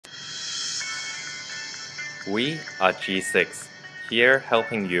We are G6, here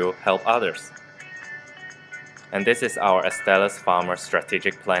helping you help others. And this is our Astellas Pharma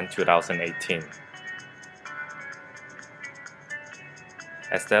Strategic Plan 2018.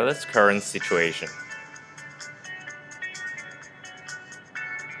 Astellas' current situation.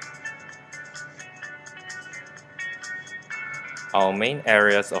 Our main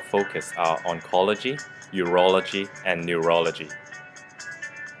areas of focus are oncology, urology, and neurology.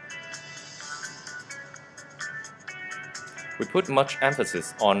 We put much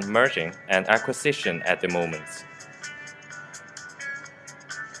emphasis on merging and acquisition at the moment.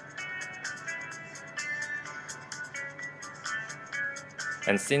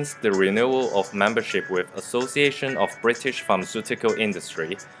 And since the renewal of membership with Association of British Pharmaceutical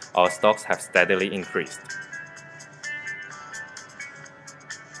Industry, our stocks have steadily increased.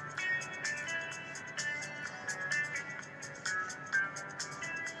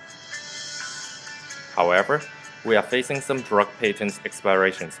 However, we are facing some drug patent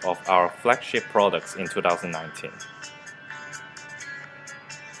expirations of our flagship products in 2019.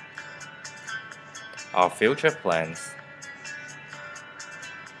 Our future plans.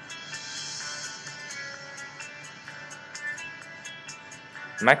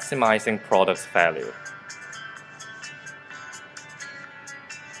 Maximizing products value.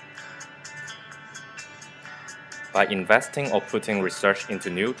 By investing or putting research into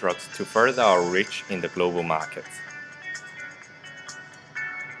new drugs to further our reach in the global market.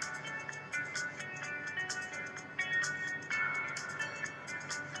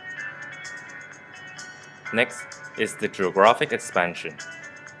 Next is the geographic expansion.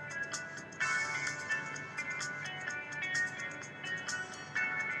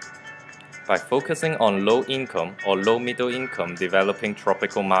 By focusing on low-income or low-middle-income developing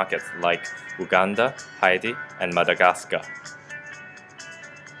tropical markets like Uganda, Haiti, and Madagascar.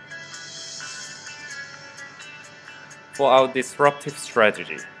 For our disruptive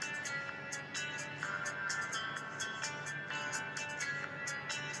strategy,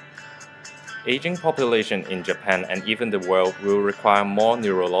 aging population in Japan and even the world will require more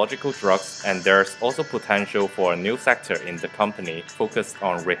neurological drugs, and there's also potential for a new sector in the company focused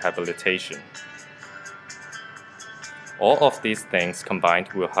on rehabilitation. All of these things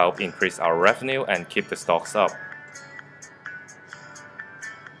combined will help increase our revenue and keep the stocks up.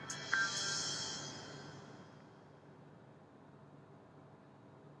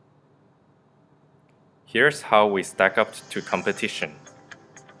 Here's how we stack up to competition.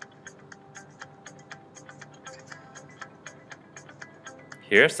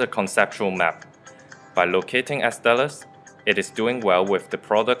 Here's a conceptual map. By locating Astellas, it is doing well with the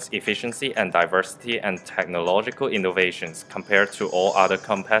product's efficiency and diversity and technological innovations compared to all other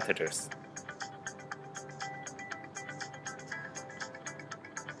competitors.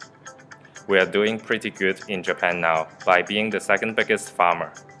 We are doing pretty good in Japan now by being the second biggest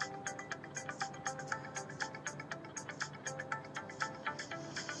pharma.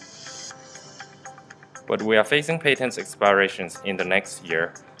 But we are facing patent expirations in the next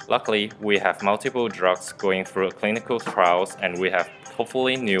year. Luckily, we have multiple drugs going through clinical trials and we have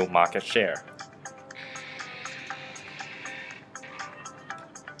hopefully new market share.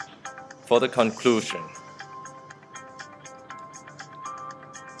 For the conclusion,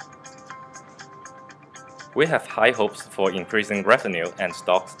 we have high hopes for increasing revenue and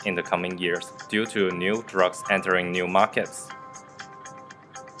stocks in the coming years due to new drugs entering new markets.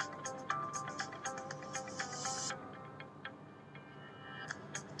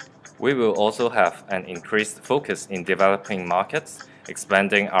 We will also have an increased focus in developing markets,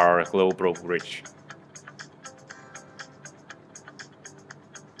 expanding our global reach.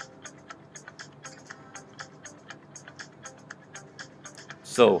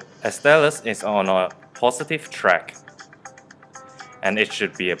 So, Astellas is on a positive track, and it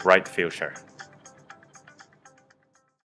should be a bright future.